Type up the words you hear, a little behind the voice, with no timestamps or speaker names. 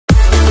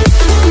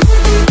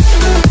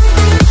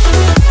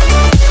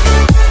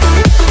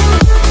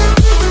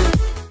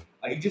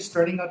just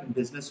starting out in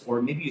business,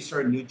 or maybe you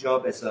start a new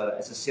job as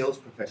a sales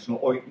professional,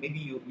 or maybe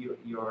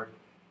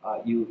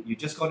you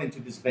just got into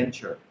this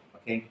venture.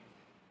 Okay,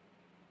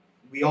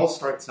 we all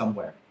start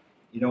somewhere,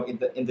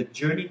 in the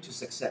journey to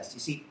success. You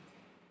see,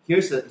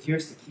 here's the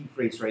key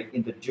phrase, right?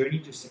 In the journey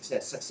to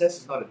success, success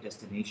is not a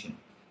destination.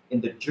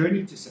 In the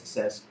journey to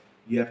success,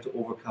 you have to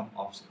overcome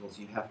obstacles.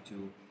 You have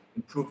to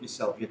improve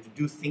yourself. You have to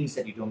do things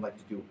that you don't like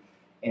to do.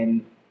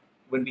 And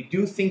when we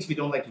do things we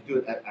don't like to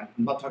do, I'm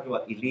not talking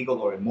about illegal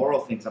or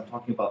immoral things. I'm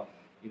talking about,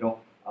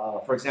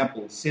 for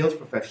example, sales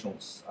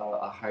professionals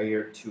are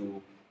hired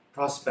to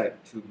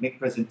prospect, to make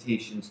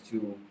presentations,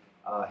 to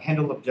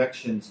handle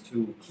objections,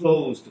 to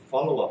close, to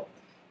follow up.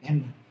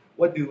 And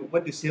what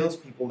do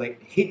salespeople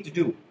hate to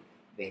do?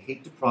 They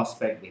hate to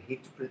prospect. They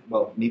hate to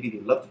maybe they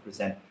love to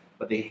present,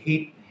 but they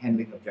hate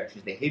handling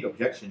objections. They hate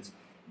objections.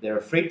 They're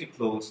afraid to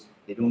close.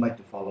 They don't like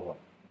to follow up.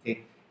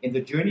 Okay, in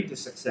the journey to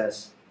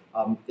success,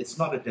 it's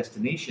not a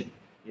destination.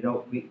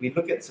 We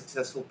look at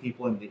successful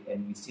people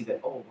and we see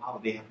that, oh wow,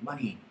 they have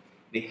money,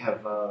 they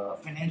have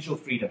financial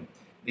freedom,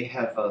 they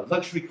have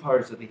luxury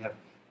cars, or they have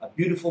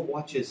beautiful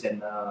watches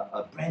and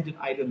branded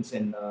items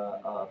and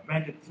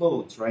branded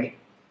clothes, right?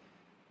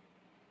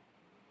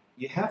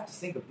 You have to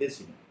think of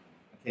this,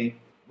 okay?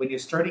 When you're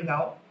starting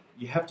out,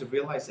 you have to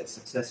realize that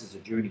success is a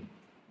journey.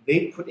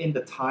 They put in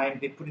the time,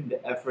 they put in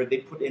the effort, they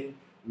put in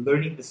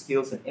learning the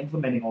skills and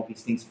implementing all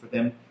these things for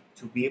them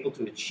to be able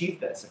to achieve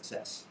that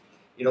success.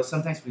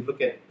 Sometimes we look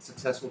at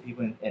successful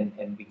people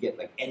and we get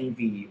like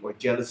envy or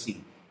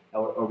jealousy,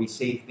 or we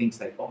say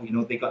things like, oh,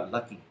 they got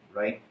lucky,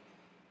 right?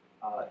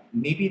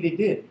 Maybe they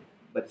did,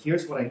 but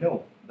here's what I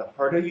know. The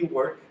harder you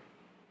work,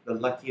 the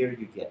luckier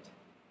you get.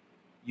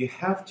 You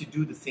have to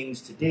do the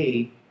things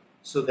today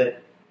so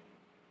that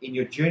in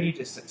your journey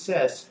to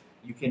success,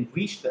 you can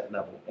reach that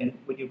level. And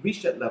when you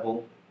reach that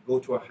level, go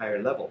to a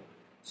higher level.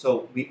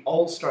 So we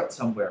all start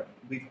somewhere.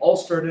 We've all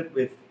started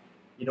with,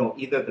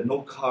 either the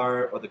no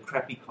car or the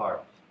crappy car,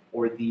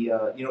 or the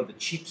the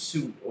cheap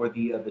suit, or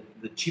the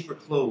cheaper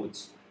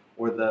clothes,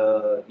 or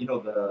the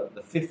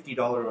 $50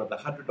 or the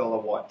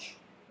 $100 watch.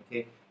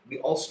 Okay, we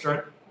all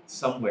start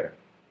somewhere.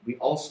 We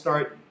all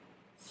start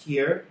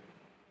here,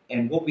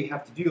 and what we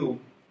have to do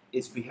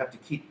is we have to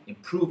keep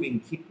improving,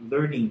 keep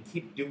learning,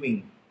 keep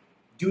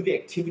do the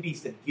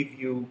activities that give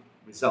you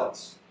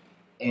results.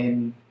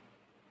 And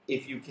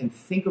if you can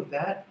think of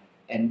that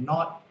and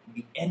not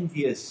be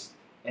envious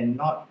and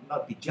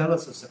not be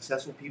jealous of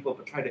successful people,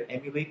 but try to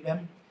emulate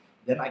them,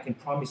 then I can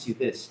promise you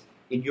this: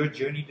 in your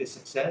journey to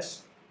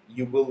success,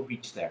 you will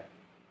reach there.